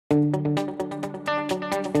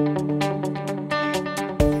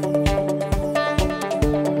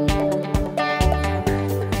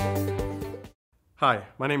Hi,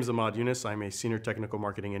 my name is Ahmad Yunus. I'm a Senior Technical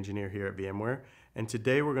Marketing Engineer here at VMware, and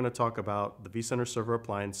today we're going to talk about the vCenter Server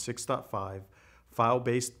Appliance 6.5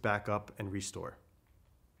 File-Based Backup and Restore.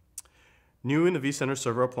 New in the vCenter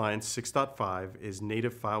Server Appliance 6.5 is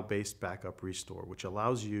native File-Based Backup Restore, which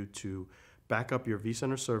allows you to back up your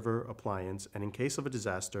vCenter Server Appliance and, in case of a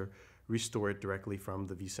disaster, restore it directly from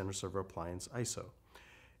the vCenter Server Appliance ISO.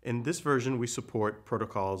 In this version, we support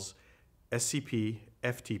protocols SCP,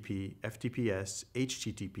 FTP, FTPS,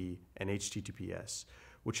 HTTP, and HTTPS,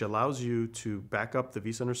 which allows you to back up the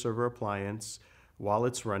vCenter Server Appliance while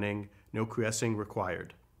it's running, no quiescing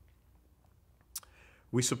required.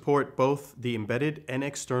 We support both the embedded and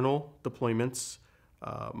external deployment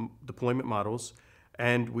models,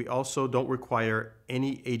 and we also don't require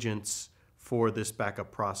any agents for this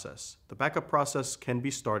backup process. The backup process can be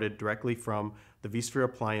started directly from the vSphere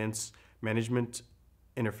Appliance management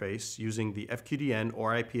interface using the FQDN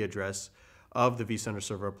or IP address of the vCenter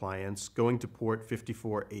Server Appliance going to port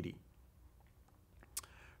 5480.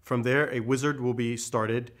 From there, a wizard will be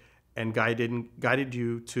started and guided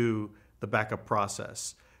you to the backup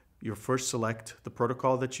process. You'll first select the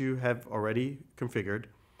protocol that you have already configured.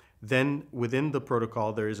 Then within the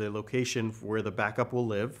protocol, there is a location where the backup will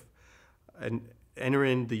live, and enter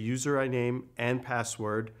in the user name and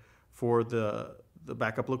password for the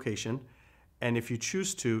backup location. And if you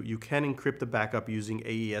choose to, you can encrypt the backup using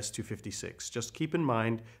AES-256. Just keep in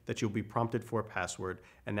mind that you'll be prompted for a password,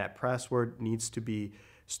 and that password needs to be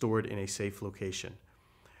stored in a safe location.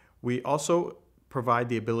 We also provide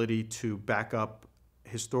the ability to back up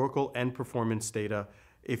historical and performance data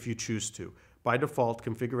if you choose to. By default,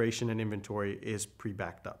 configuration and inventory is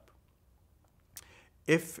pre-backed up.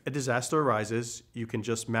 If a disaster arises, you can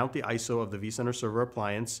just mount the ISO of the vCenter Server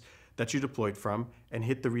Appliance that you deployed from and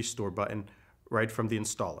hit the restore button right from the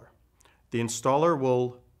installer. The installer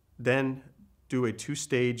will then do a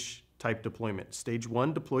two-stage type deployment. Stage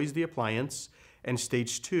 1 deploys the appliance, and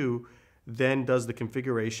Stage 2 then does the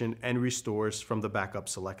configuration and restores from the backup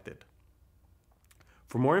selected.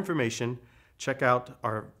 For more information, check out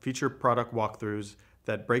our feature product walkthroughs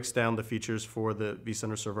that breaks down the features for the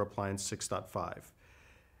vCenter Server Appliance 6.5.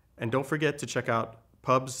 And don't forget to check out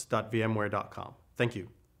pubs.vmware.com. Thank you.